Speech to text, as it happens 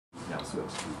All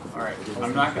right,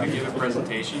 I'm not going to give a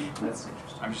presentation.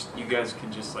 I'm just, you guys can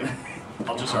just like,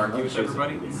 I'll just argue with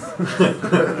everybody.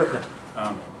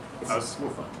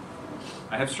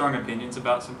 I have strong opinions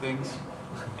about some things,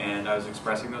 and I was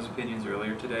expressing those opinions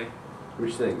earlier today.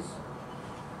 Which things?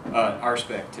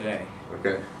 Rspec today.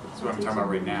 Okay. That's what I'm talking about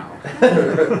right now.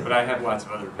 But I have lots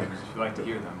of other opinions. If you'd like to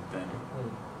hear them, then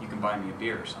you can buy me a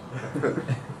beer or something.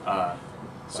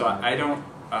 So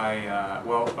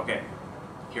well, okay.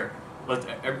 Here,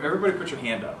 everybody put your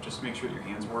hand up. Just make sure that your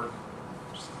hands work.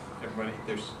 Just, everybody,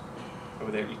 there's, over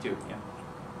there, you too, yeah.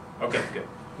 Okay, good.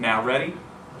 Now, ready?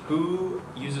 Who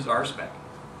uses Rspec?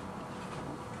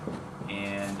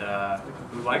 And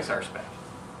who likes Rspec?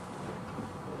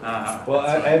 Well,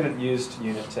 I haven't used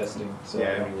unit testing, so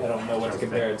yeah, I don't know what to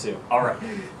compare it to. All right.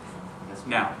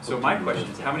 Now, so my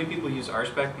question is, how many people use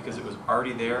Rspec because it was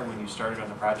already there when you started on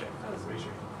the project?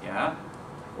 Yeah?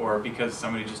 Or because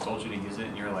somebody just told you to use it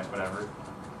and you're like, whatever?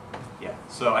 Yeah.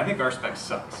 So I think Rspec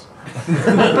sucks.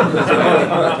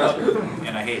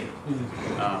 And I hate it.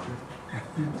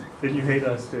 Did you hate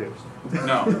us too?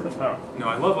 No. No,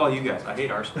 I love all you guys. I hate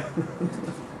Rspec.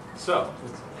 So,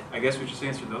 I guess we just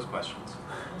answered those questions.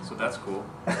 So that's cool.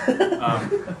 I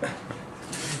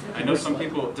know some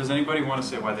people, does anybody want to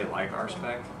say why they like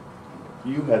Rspec?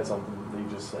 You had something that you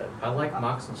just said. I like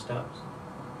mocks and stubs.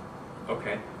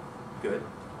 Okay, good.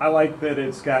 I like that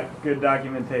it's got good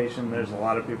documentation. There's a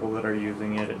lot of people that are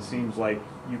using it. It seems like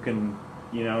you can,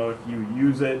 you know, if you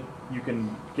use it, you can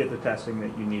get the testing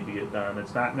that you need to get done.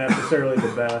 It's not necessarily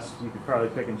the best. You could probably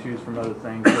pick and choose from other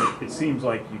things, but it seems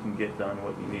like you can get done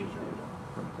what you need to do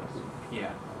from testing.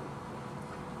 Yeah.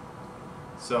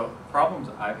 So problems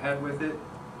I've had with it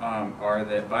are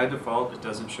that by default it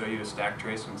doesn't show you a stack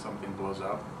trace when something blows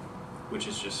up, which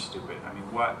is just stupid. I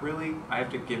mean, what, really? I have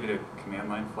to give it a command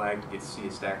line flag to get to see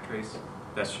a stack trace?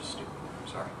 That's just stupid. I'm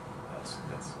sorry.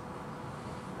 That's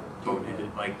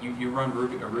boneheaded. Like, you run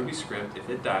a Ruby script, if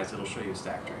it dies, it'll show you a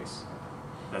stack trace.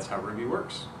 That's how Ruby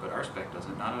works, but Rspec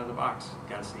doesn't, not out of the box. You've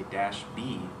got to say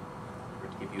 -B for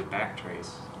it to give you a back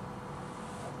trace.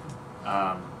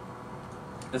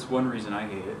 That's one reason I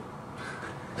hate it.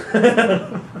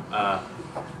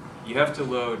 You have to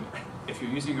load, if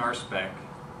you're using Rspec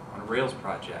on a Rails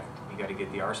project, you got to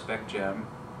get the Rspec gem,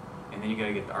 and then you got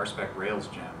to get the Rspec Rails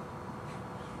gem.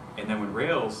 And then when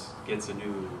Rails gets a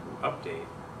new update,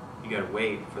 you got to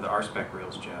wait for the Rspec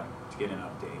Rails gem to get an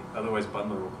update. Otherwise,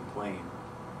 Bundler will complain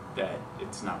that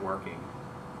it's not working.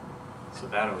 So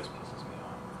that always pisses me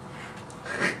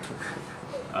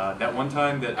off. That one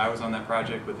time that I was on that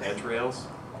project with Edge Rails,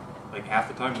 like half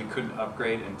the time we couldn't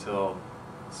upgrade until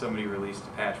somebody released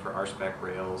a patch for Rspec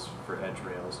Rails for Edge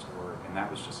Rails to work, and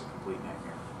that was just a complete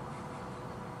nightmare.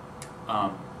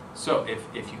 So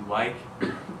if you like,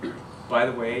 by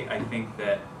the way, I think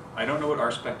that, I don't know what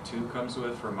Rspec 2 comes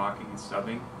with for mocking and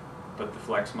stubbing, but the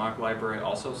Flex mock library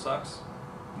also sucks.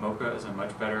 Mocha is a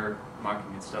much better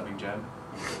mocking and stubbing gem.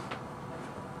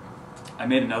 I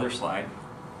made another slide.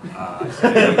 And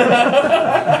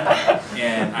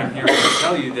I'm here to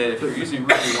tell you that if you're using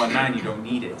Ruby 1.9, you don't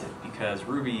need it, because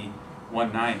Ruby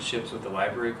 1.9 ships with a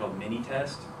library called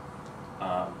MiniTest,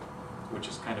 which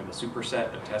is kind of a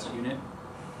superset of test unit,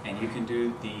 and you can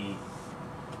do the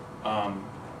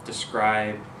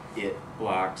describe it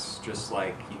blocks just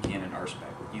like you can in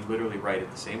Rspec. You literally write it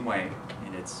the same way,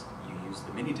 and you use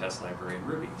the MiniTest library in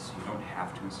Ruby, so you don't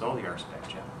have to install the Rspec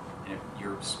gem. And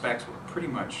your specs will pretty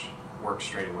much work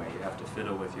straight away. You have to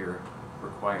fiddle with your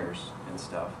requires and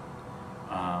stuff.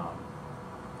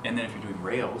 And then if you're doing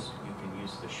Rails, you can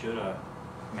use the shoulda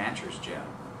matchers gem,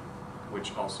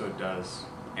 which also does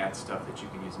add stuff that you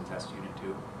can use in test unit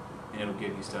too. And it'll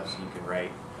give you stuff so you can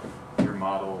write your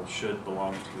model should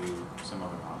belong to some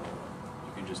other model.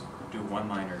 You can just do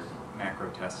one-liner macro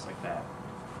tests like that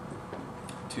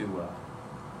to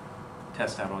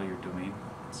test out all your domain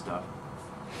stuff.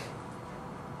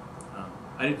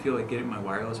 I didn't feel like getting my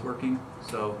wireless working,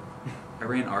 so I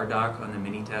ran rdoc on the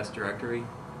MiniTest directory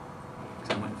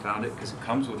because I went and found it, because it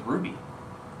comes with Ruby,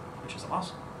 which is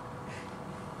awesome.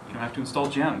 You don't have to install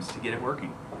gems to get it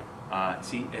working.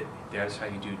 See, there's how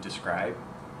you do describe,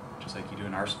 just like you do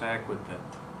in Rspec with the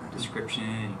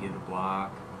description, you give a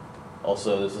block.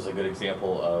 Also, this is a good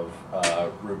example of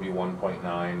Ruby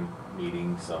 1.9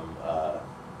 needing some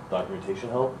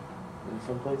documentation help in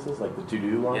some places, like the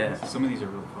to-do lines. Yeah, some of these are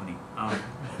really funny.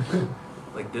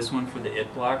 Like this one for the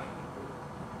it block.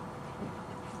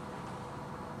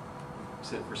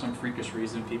 So for some freakish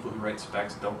reason, people who write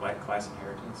specs don't like class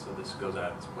inheritance, so this goes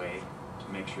out its way to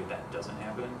make sure that doesn't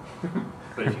happen.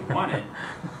 But if you want it,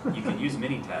 you can use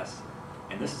MiniTest,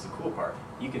 And this is the cool part.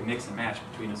 You can mix and match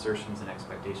between assertions and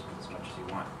expectations as much as you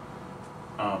want.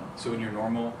 So in your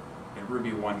normal, in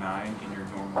Ruby 1.9, in your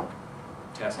normal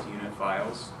test unit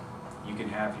files, you can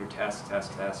have your test,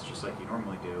 just like you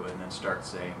normally do, and then start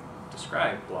saying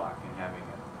describe block and having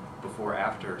a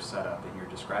before-after setup in your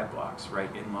describe blocks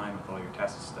right in line with all your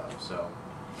test stuff. So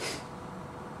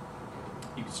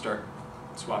you can start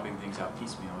swapping things out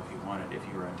piecemeal if you wanted, if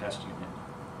you were on test unit.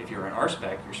 If you're on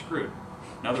Rspec, you're screwed.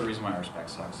 Another reason why Rspec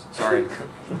sucks. Sorry.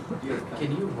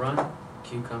 Can you run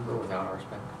Cucumber without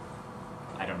Rspec?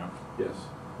 I don't know. Yes,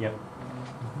 Yep.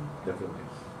 definitely.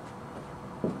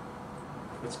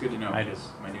 That's good to know. I Because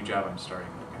my new job I'm starting,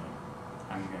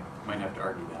 might have to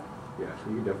argue that. Yeah,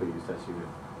 you can definitely use test unit.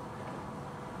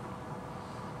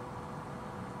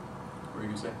 What were you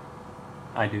gonna say?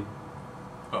 I do.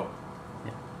 Oh,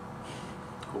 Yeah.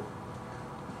 cool.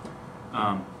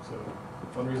 So,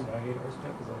 one reason I hate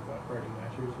Rspec is I thought writing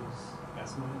matchers was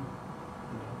asinine.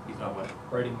 You thought what?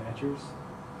 Writing matchers,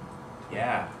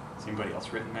 Yeah. Has anybody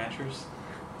else written matchers?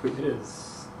 it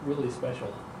is really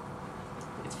special.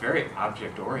 It's very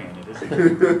object oriented, isn't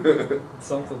it? It's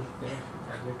something, yeah.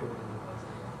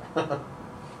 Object-oriented.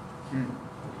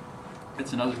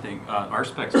 That's another thing.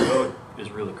 Rspec's code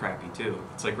is really crappy too.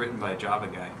 It's like written by a Java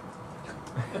guy.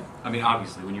 I mean,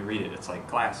 obviously, when you read it, it's like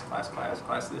class.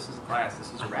 This is a class.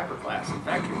 This is a wrapper class and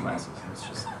factory classes. And it's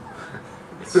just,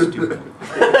 it's stupid.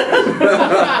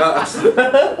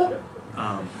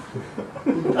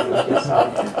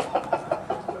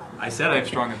 I said I have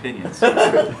strong opinions.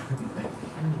 I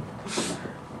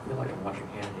feel like I'm watching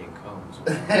Hannity and Combs.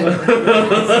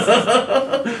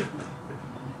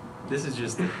 This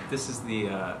is the,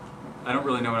 I don't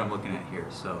really know what I'm looking at here,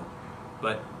 so,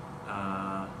 but,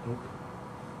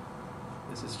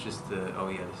 this is just the, oh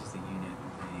yeah, this is the unit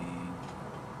thing.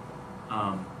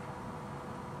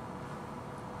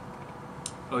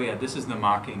 Oh yeah, this is the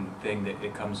mocking thing that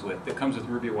it comes with. It comes with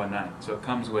Ruby 1.9. So it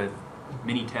comes with,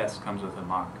 MiniTest comes with a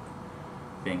mock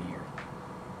thing here.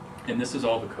 And this is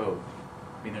all the code.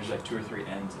 I mean, there's like 2 or 3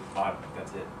 ends at the bottom.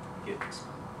 That's it. Get,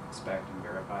 expect, and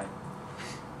verify.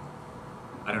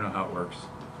 I don't know how it works,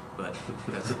 but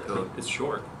that's the code. It's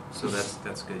short, so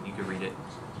that's good. You can read it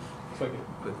It's like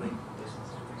quickly.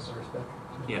 it's Rspec.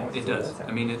 Yeah, it does.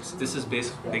 I mean, this is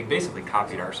basically, they basically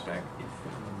copied Rspec,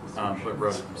 but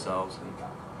wrote it themselves.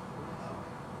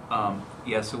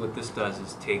 Yeah, so what this does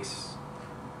is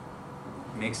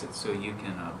makes it so you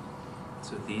can,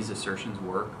 so these assertions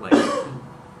work like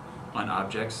on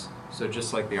objects. So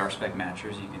just like the Rspec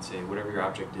matchers, you can say whatever your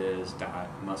object is, dot,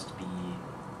 must be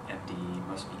empty,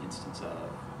 must be instance of.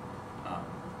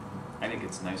 I think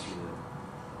it's nicer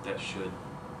that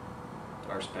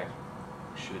Rspec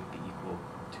should be equal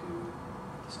to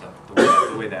the stuff.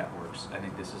 The way that works, I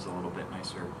think this is a little bit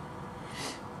nicer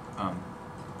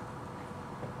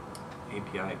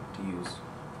API to use.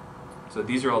 So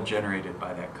these are all generated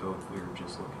by that code we were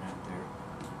just looking at there.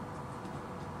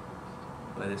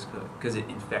 By this code, because it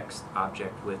infects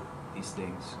object with these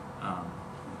things. I'm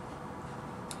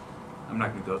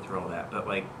not going to go through all that, but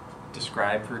like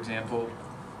describe, for example,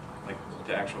 like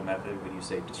the actual method, when you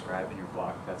say describe in your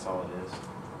block, that's all it is.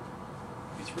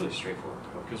 It's really straightforward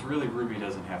code, because really Ruby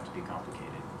doesn't have to be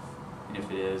complicated. And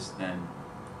if it is, then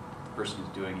the person who's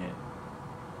doing it,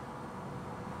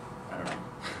 I don't know.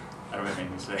 I don't have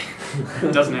anything to say.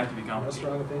 It doesn't have to be No complicated.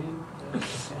 strong opinion?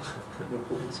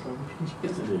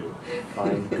 Yes, to do.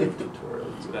 Find good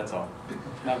tutorial. So that's all.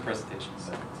 Not a presentation,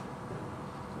 so.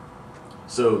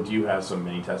 So, do you have some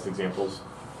MiniTest examples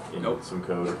in Nope. some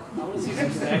code? I want to see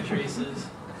some stack traces.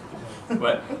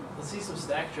 But Let's see some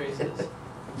stack traces.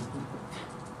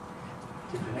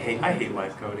 I hate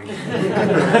live coding.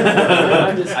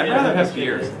 I'm just I'd rather have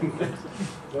beers.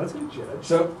 Well, that's a good judge.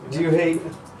 So, do you hate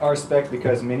Rspec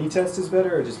because MiniTest is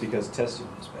better, or just because test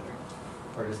unit is better?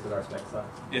 Or just because Rspec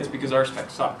sucks. It's because Rspec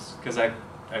sucks. Because I've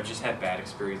just had bad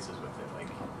experiences with it. Like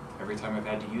every time I've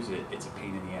had to use it, it's a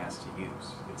pain in the ass to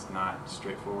use. It's not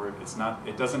straightforward. It's not.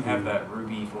 It doesn't have that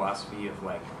Ruby philosophy of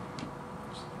like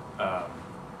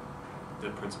the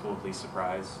principle of least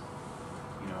surprise.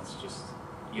 You know, it's just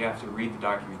you have to read the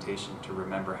documentation to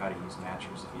remember how to use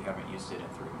matchers if you haven't used it in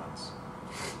 3 months.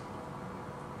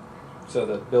 So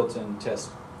the built-in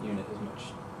test unit is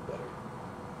much better.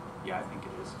 Yeah, I think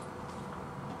it is.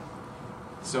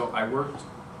 So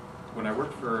when I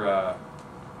worked for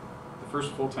the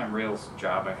first full-time Rails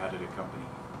job I had at a company,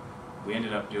 we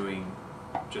ended up doing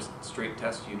just straight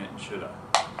test unit and shoulda,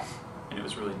 and it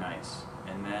was really nice.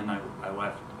 And then I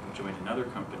left and joined another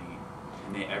company,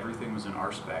 and everything was in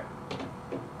Rspec,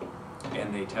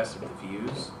 and they tested the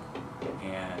views,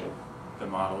 and the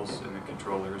models and the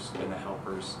controllers and the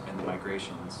helpers and the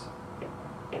migrations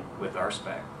with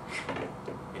RSpec,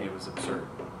 and it was absurd.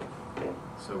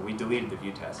 So we deleted the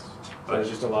view tests. So there's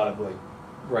just a lot of like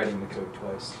writing the code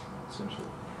twice, essentially.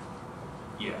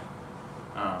 Yeah,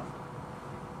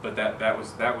 but that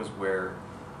was where,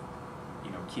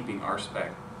 you know, keeping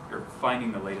RSpec or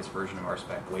finding the latest version of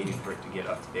RSpec, waiting for it to get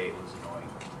up to date was annoying.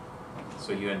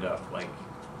 So you end up like,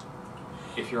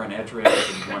 if you're on Edge Rails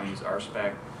and you want to use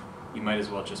RSpec, you might as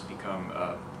well just become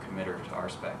a committer to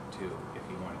RSpec too, if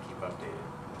you want to keep updated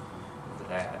to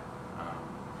that.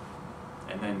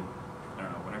 And then, I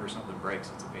don't know, whenever something breaks,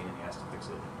 it's a pain in the ass to fix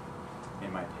it,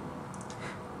 in my opinion.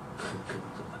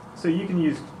 So you can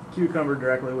use Cucumber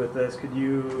directly with this. Could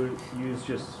you use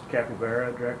just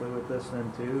Capybara directly with this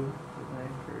then too, you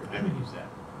think? I haven't used that,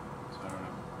 so I don't know.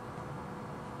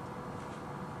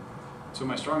 So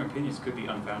my strong opinions could be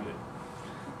unfounded.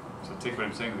 So take what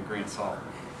I'm saying with a grain of salt.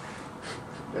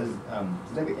 Does it have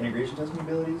integration testing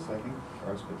abilities? I think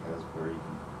RSpec has where you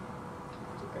can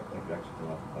like actually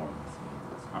fill out forms.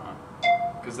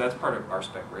 Because that's part of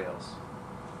RSpec Rails.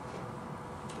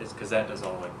 It's because that does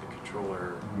all like the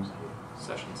controller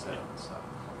session setup and stuff.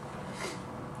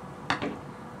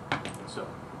 So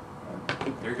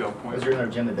there you go. Point. Is there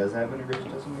another gem that does have integration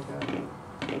testing like that?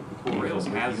 Well, Rails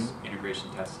has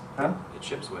integration tests. Huh? It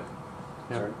ships with.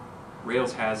 Sorry.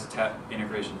 Rails has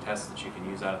integration tests that you can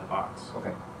use out of the box.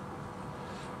 Okay.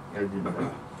 Yeah, I didn't know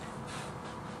that.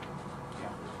 Yeah.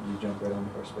 You jump right on the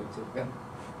perspective. Yeah.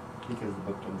 Because the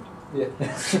book told me to. Yeah.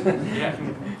 Yeah.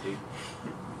 See?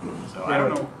 So I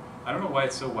don't know why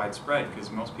it's so widespread,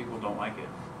 because most people don't like it.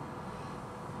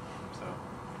 So,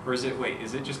 or is it? Wait,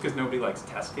 is it just because nobody likes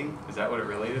testing? Is that what it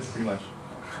really is? Pretty much.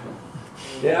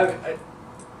 Yeah,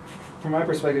 from my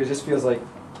perspective, it just feels like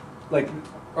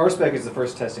RSpec is the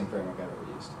first testing framework I've ever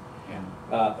used.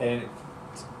 Yeah. And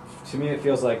to me, it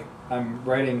feels like I'm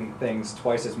writing things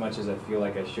twice as much as I feel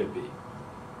like I should be.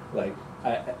 Like,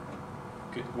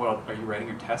 Good. Well, are you writing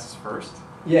your tests first?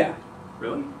 yeah.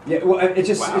 Really? Yeah, well, it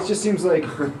just seems like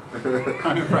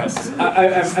I'm impressed.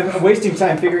 I'm wasting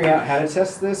time figuring out how to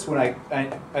test this when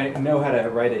I know how to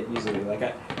write it easily. Like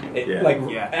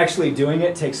actually doing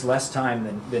it takes less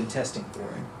time than testing for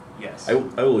it. Yes. I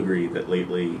will agree that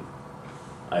lately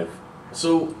I've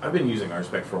been using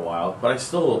RSpec for a while, but I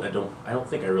don't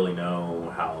think I really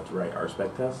know how to write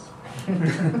RSpec tests.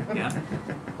 Yeah.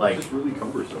 Like, It's just really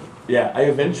cumbersome. yeah, I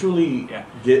eventually Yeah.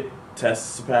 get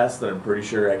tests to pass that I'm pretty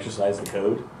sure exercise the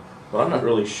code, but I'm not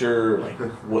really sure like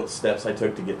what steps I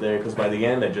took to get there, because by the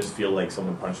end I just feel like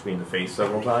someone punched me in the face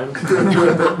several times.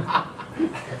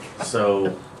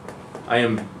 So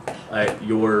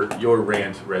your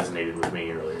rant resonated with me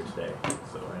earlier today.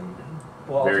 So I'm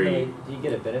Well, very ultimately, do you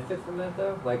get a benefit from that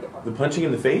though? Like, the punching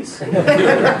in the face.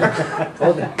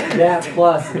 well, that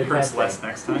plus the It hurts testing. less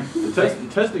next time. The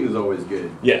testing is always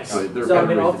good. Yes. There are So, I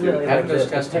better mean, ways to do it. ultimately, like, like, the those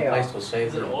test testing payoff. place will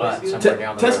save your butt somewhere down the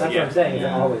road. That's what I'm saying. It's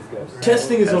Yeah. always good.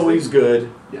 Testing is always good.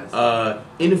 Yes.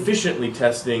 Inefficiently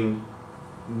testing,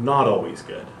 not always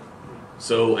good.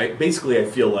 So I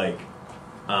feel like,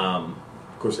 of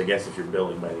course, I guess if you're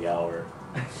billing by the hour,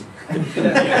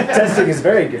 Testing is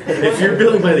very good. if you're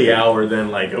billing by the hour, then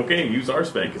like, okay, use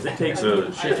RSpec, because it takes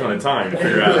a shit ton of time to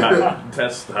figure out how to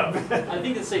test stuff. I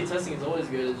think to say testing is always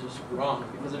good is just wrong,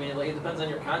 because I mean, like, it depends on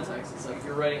your context. It's like, if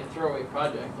you're writing a throwaway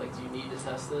project, like, do you need to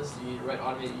test this? Do you need to write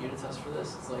automated unit tests for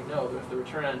this? It's like, no, but if the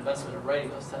return on investment of writing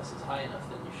those tests is high enough,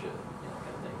 then you should,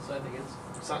 kind of thing. So I think it's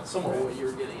somewhat what you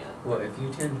were getting at. Well, if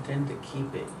you tend to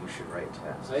keep it, you should write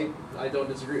tests. I don't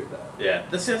disagree with that. Yeah,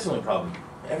 that's the only problem.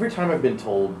 Every time I've been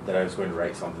told that I was going to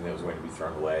write something that was going to be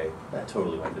thrown away, that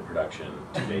totally went to production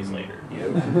 2 days later.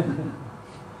 And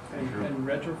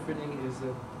retrofitting is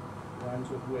rhymes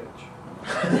with which.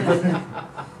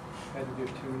 Had to do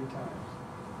it too many times.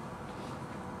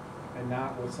 And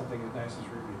not with something as nice as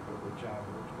Ruby, but with Java,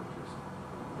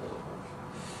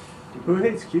 which is Who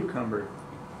hates Cucumber?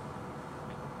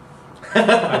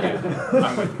 I've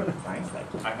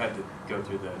had to go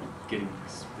through the getting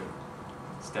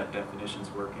step definitions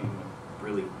working,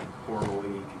 really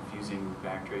horribly confusing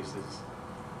backtraces.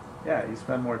 Yeah, you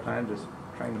spend more time just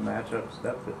trying to match up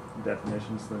step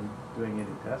definitions than doing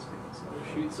any testing. So. Or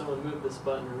shoot someone, move this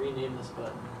button, or rename this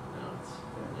button.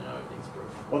 Everything's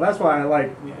broken. Well, that's why I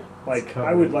Yeah.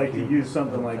 I would like to use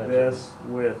something like this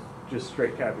with just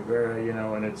straight Capybara, and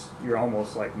you're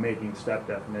almost like making step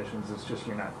definitions. It's just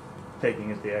you're not taking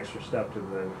it the extra step to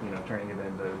turning it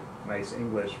into nice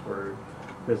English for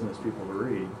business people to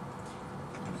read.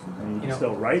 And you can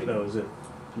still write those if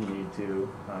you need to,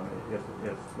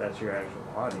 if that's your actual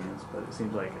audience, but it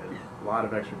seems like a lot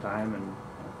of extra time and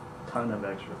a ton of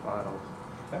extra files.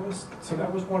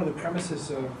 That was one of the premises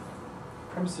of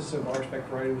Rspec,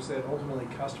 right? Was that ultimately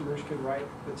customers could write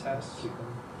the tests.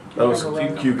 Oh,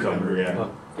 Cucumber, yeah.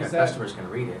 Well, yeah, Is that- customers can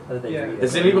read it. Yeah.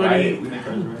 Does anybody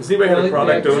have a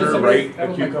product Yeah, owner write that a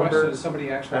was my question, cucumber? is somebody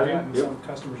actually Have you? gotten some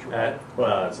customers to write?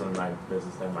 Well, it's none of my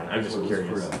business, never mind. I'm just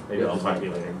curious. Maybe I'll talk to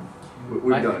you later.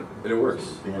 We've done it, and it works.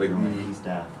 They have Like, their own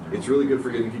staff. it's really good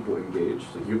for getting people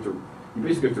engaged. Like, you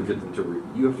basically have to get them to,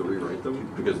 you have to rewrite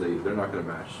them because they're not gonna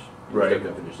match Right.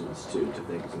 definitions to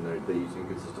things, and they use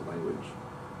inconsistent language.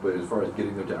 But as far as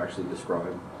getting them to actually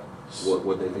describe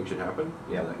what they think should happen,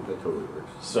 yeah, that totally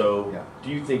works. So, Yeah. do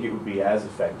you think it would be as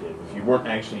effective if you weren't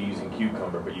actually using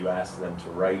Cucumber, but you asked them to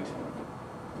write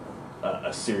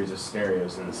a series of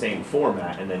scenarios in the same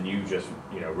format, and then you just,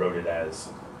 wrote it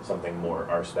as something more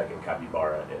Rspec and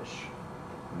Capybara-ish?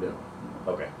 No,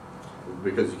 Okay.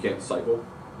 because you can't cycle,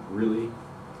 really.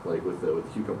 Like with the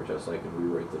Cucumber tests, I can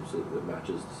rewrite them so that it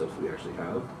matches the steps we actually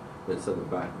have, then send them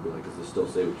back and be like, does this still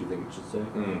say what you think it should say?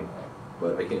 Mm.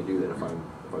 But I can't do that if I'm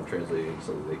translating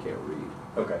something they can't read.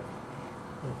 Okay.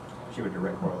 Show a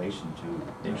direct correlation to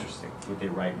Interesting. what they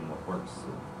write and what works.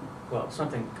 Well,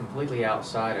 something completely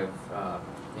outside of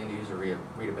end user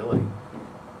readability.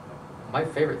 My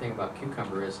favorite thing about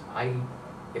Cucumber is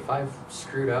if I've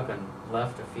screwed up and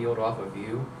left a field off a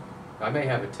view, I may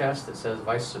have a test that says if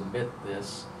I submit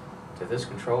this to this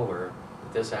controller,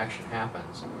 that this action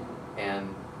happens.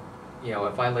 And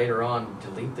if I later on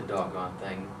delete the doggone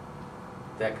thing,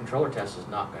 that controller test is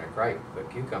not going to gripe, but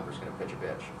Cucumber's going to pitch a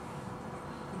bitch.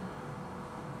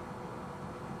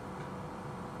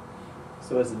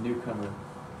 So as a newcomer,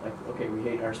 like, okay, we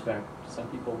hate Rspec. Some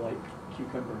people like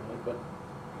Cucumber. Like,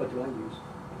 what do I use?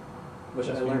 What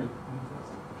should I learn?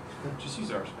 Just use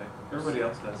Rspec. Everybody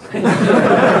else does. Nobody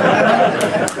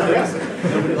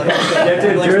likes You have to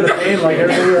endure the pain like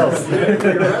everybody else.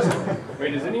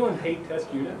 Wait, does anyone hate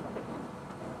test unit?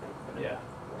 Yeah.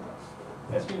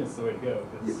 Test unit's the way to go.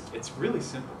 It's really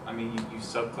simple. I mean, you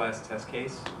subclass test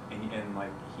case, and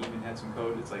like he even had some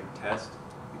code. It's like test.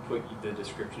 You put the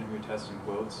description of your test in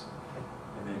quotes,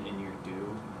 and then in your do,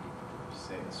 you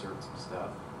say insert some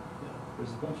stuff. Yeah, there's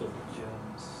a bunch of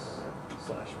gems /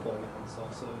 plugins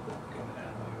also that can add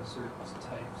certain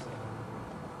types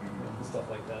and stuff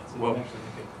like that. So you Well, can actually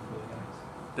make it really nice.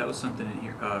 That was something in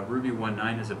here. Ruby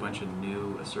 1.9 has a bunch of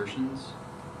new assertions.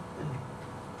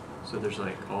 So there's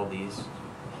like all these,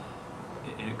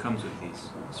 and it comes with these.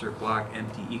 Assert block,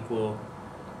 empty, equal,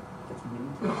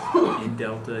 in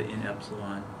delta, in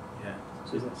epsilon. Yeah.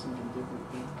 So is that something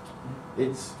different?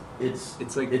 It's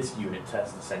like it's unit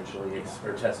test essentially.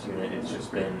 Or test unit. It's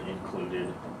just been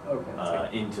included Okay.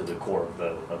 into the core of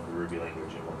the Ruby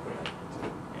language at 1.9.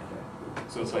 yeah.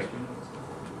 So it's like,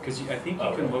 because I think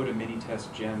you can load a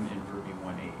MiniTest gem in Ruby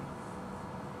 1.8.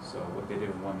 So what they did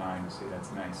in 1.9 is say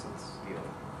that's nice. Let's steal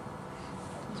it.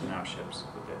 So now it ships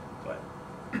with it, but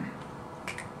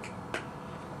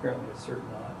Apparently a certain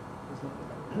not, isn't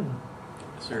it?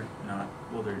 assert not.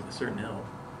 Well, there's assert nil.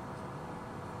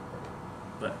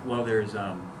 But well, there's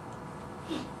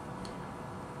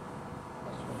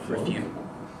refute.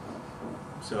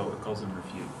 So it calls them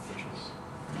refute, which is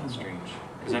strange.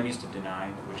 Because I'm used to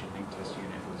deny, which I think test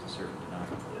unit was a certain deny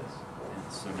for this.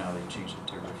 And so now they changed it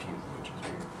to refute, which is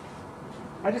weird.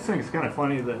 I just think it's kind of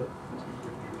funny that,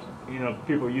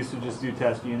 people used to just do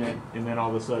test unit, and then all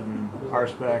of a sudden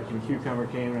Rspec and Cucumber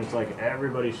came, and it's like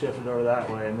everybody shifted over that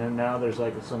way, and then now there's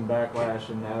like some backlash,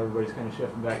 and now everybody's kind of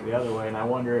shifting back the other way, and I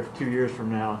wonder if 2 years from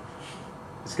now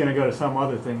it's going to go to some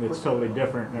other thing that's totally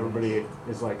different, and everybody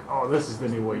is like, oh, this is the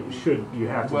new way, you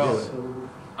have to do it.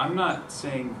 I'm not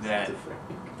saying that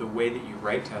the way that you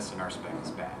write tests in Rspec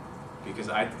is bad, because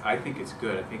I think it's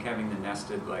good. I think having the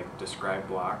nested describe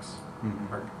blocks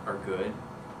are good.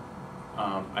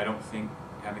 I don't think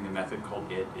having a method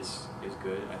called it is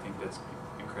good. I think that's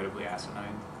incredibly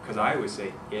asinine. Because I always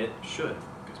say it should,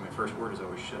 because my first word is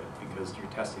always should, because you're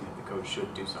testing that the code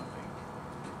should do something.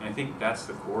 And I think that's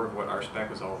the core of what Rspec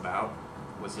was all about,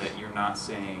 was that you're not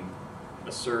saying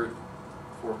assert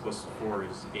 4 + 4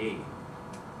 is 8,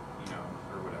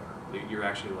 or whatever. You're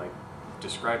actually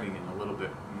describing in a little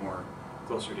bit more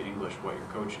closer to English what your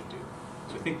code should do.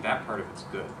 So I think that part of it's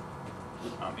good.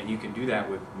 And you can do that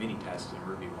with MiniTest in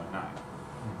Ruby 1.9.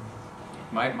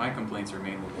 My complaints are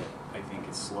mainly that I think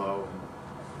it's slow and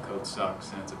the code sucks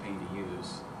and it's a pain to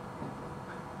use.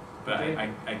 But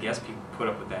I guess people put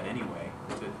up with that anyway,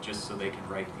 just so they can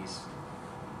write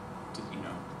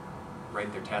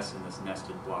write their tests in this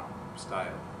nested block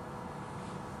style.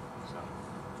 So.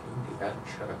 You can do that with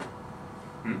shoulda.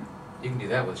 Hmm? You can do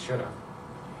that with shoulda.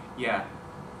 Yeah.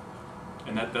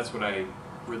 And that's what I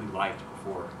really liked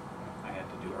before I had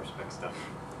to to do RSpec stuff.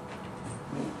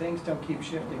 Things don't keep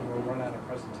shifting, we'll run out of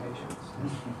presentations.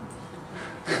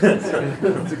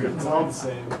 That's a good It's all the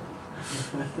same.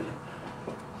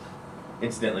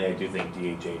 Incidentally, I do think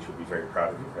DHH would be very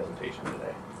proud of your presentation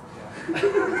today.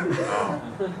 Oh.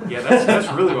 Yeah,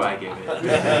 that's really why I gave it.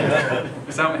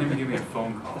 Because I want him to give me a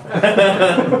phone call.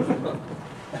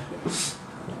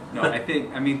 No, I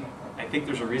think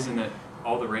there's a reason that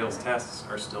all the Rails tests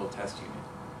are still test unit.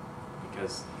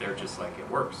 Because they're just like, it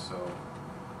works, so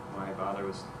why bother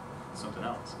with something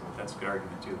else? That's a good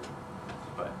argument too.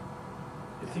 But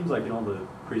it seems like in all the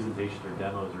presentations or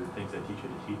demos or things that teach you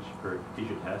to teach or teach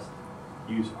you to test,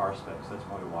 use RSpecs. That's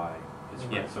probably why it's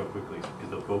spread so quickly, because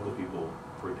the vocal people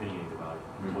were opinionated about it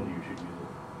and told you you should use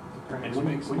it. And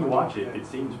when you watch it, it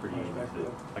seems pretty easy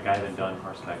to, like I haven't done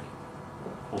RSpec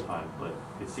full time, but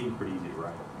it seems pretty easy to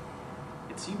write.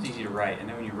 it seems easy to write, and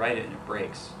then when you write it and it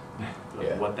breaks, like,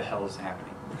 Yeah. what the hell is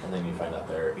happening? And then you find out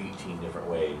there are 18 different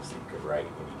ways that you could write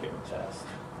any given test.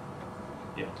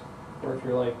 Yeah. Or if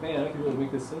you're like, man, I could really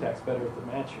make this syntax better with the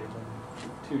match here, then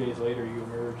 2 days later you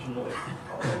emerge and you're like,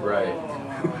 oh, Right.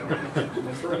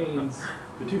 my brains.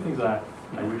 The two things that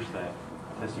I wish that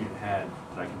test unit had,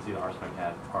 that I can see the RSpec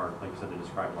had, are, like you said, the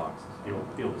describe blocks. You'll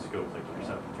be able to scope, like your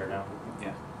setup and tear down.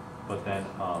 Yeah. But then,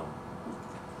 what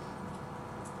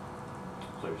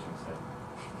was I just going to say?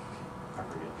 I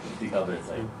forget. The other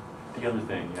thing. The other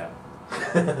thing, yeah.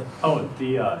 Oh,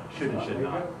 the should and should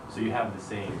not. So you have the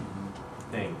same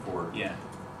thing for Yeah.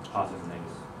 positive and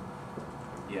negative.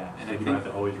 Yeah. And So I you don't have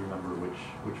think to always remember which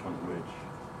one's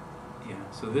which. yeah.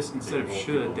 So this instead of People-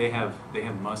 should, they have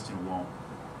must and won't,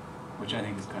 which I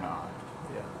think is kind of odd.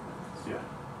 Yeah.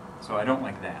 So I don't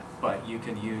like that. But you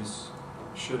can use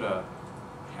shoulda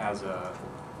has a.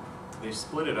 They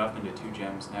split it up into 2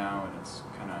 gems now, and it's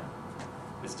kind of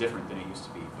it's different than it used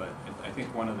to be. But I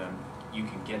think one of them you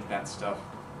can get that stuff.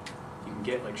 You can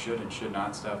get like should and should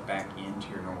not stuff back into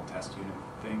your normal test unit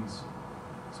things.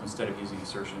 So instead of using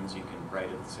assertions, you can write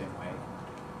it the same way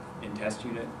in test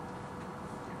unit.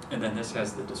 And then this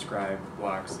has the describe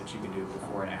blocks that you can do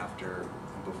before and after,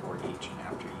 and before each and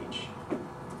after each.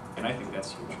 And I think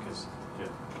that's huge because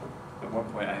at one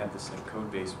point I had this like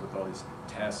code base with all these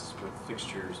tests with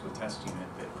fixtures with test unit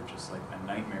that were just like a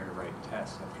nightmare to write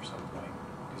tests after some point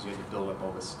because you had to build up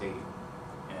all the state.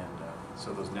 And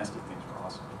so those nested things were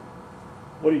awesome.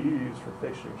 What do you use for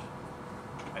fixtures?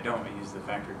 I don't. I use the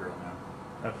factory girl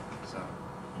now. Okay. So.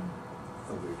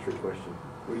 Sounds like a trick question.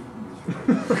 What do you use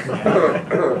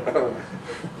for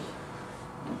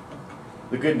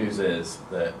The good news is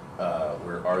that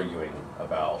we're arguing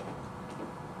about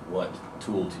what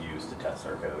tool to use to test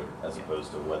our code as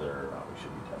opposed to whether or not we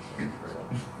should be testing.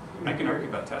 I can argue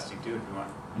about testing too if you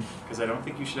want, because I don't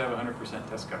think you should have 100%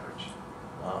 test coverage.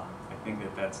 Ah. I think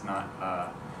that that's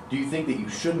not. Do you think that you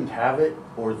shouldn't have it,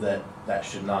 or that that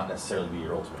should not necessarily be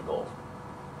your ultimate goal?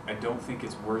 I don't think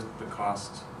it's worth the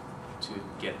cost to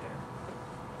get there.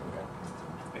 Okay.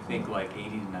 I think like 80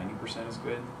 to 90% is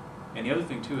good. And the other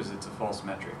thing too is it's a false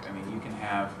metric. I mean, you can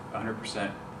have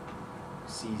 100%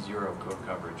 C0 code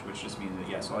coverage, which just means that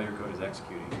yes, all your code is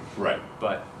executing. Right.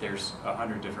 But there's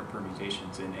 100 different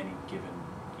permutations in any given,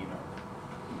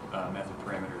 method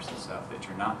parameters and stuff that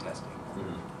you're not testing.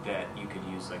 Mm-hmm. That you could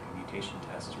use like a mutation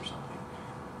test or something.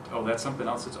 Oh, that's something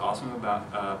else that's awesome about,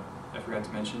 I forgot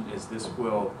to mention, is this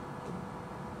will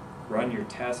run your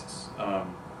tests,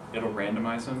 it'll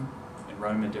randomize them and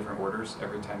run them in different orders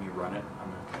every time you run it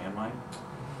on the command line.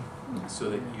 So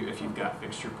that if you've got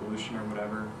fixture pollution or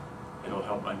whatever, it'll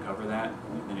help uncover that.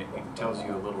 And then it tells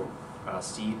you a little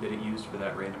seed that it used for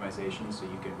that randomization so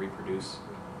you can reproduce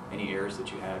any errors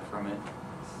that you had from it,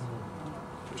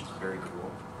 which is very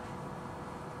cool.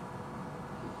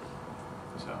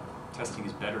 So testing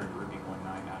is better in Ruby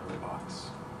 1.9 out of the box.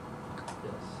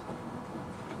 Yes.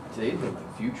 Today's been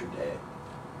like future day.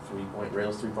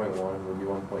 Rails 3.1, Ruby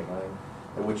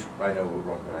 1.9, which I know Ruby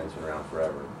 1.9's been around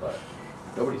forever, but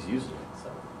nobody's using it, so.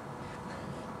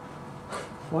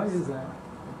 Why is that?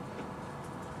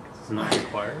 It's not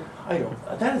required. I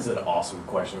don't. That is an awesome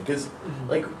question because,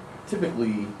 like,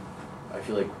 typically, I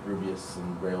feel like Rubyists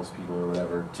and Rails people or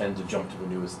whatever tend to jump to the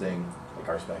newest thing, like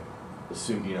RSpec.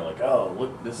 Assume, like, oh,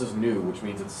 look, this is new, which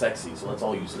means it's sexy, so let's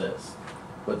all use this.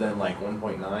 But then, like,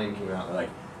 1.9 came out, and they're like,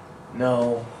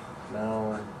 no,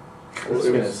 we're just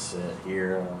gonna sit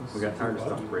here. We got tired of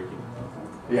stuff breaking.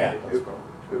 Yeah, it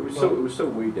was so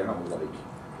way down, like,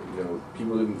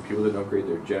 people didn't upgrade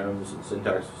their gems, and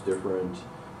syntax was different,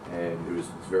 and it's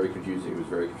very confusing. It was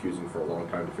very confusing for a long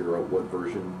time to figure out what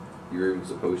version you're even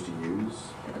supposed to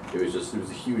use. It was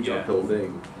a huge uphill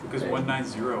thing. Because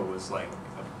 1.9.0 was like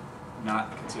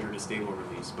not considered a stable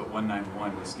release, but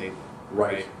 191 was stable.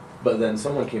 Right. But then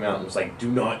someone came out and was like,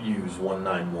 do not use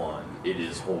 191. It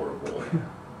is horrible.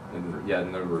 And yeah,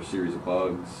 then there were a series of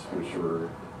bugs which were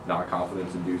not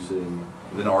confidence inducing.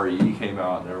 And then RE came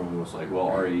out and everyone was like, well,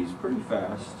 RE is pretty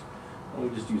fast. Why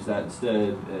don't we just use that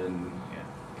instead? And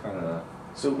kind of.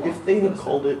 So if they had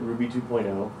called it Ruby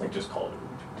 2.0, like just called it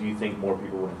Ruby 2.0, do you think more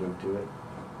people would have moved to it?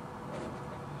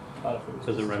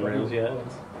 Does it run Rails yet?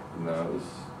 No, it was.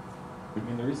 I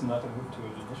mean, the reason not to move to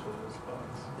it initially was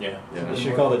bugs. Yeah. You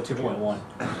should call it 2.1.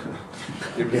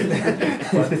 It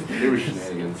was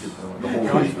shenanigans. The whole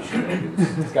release was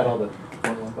shenanigans. It's got all the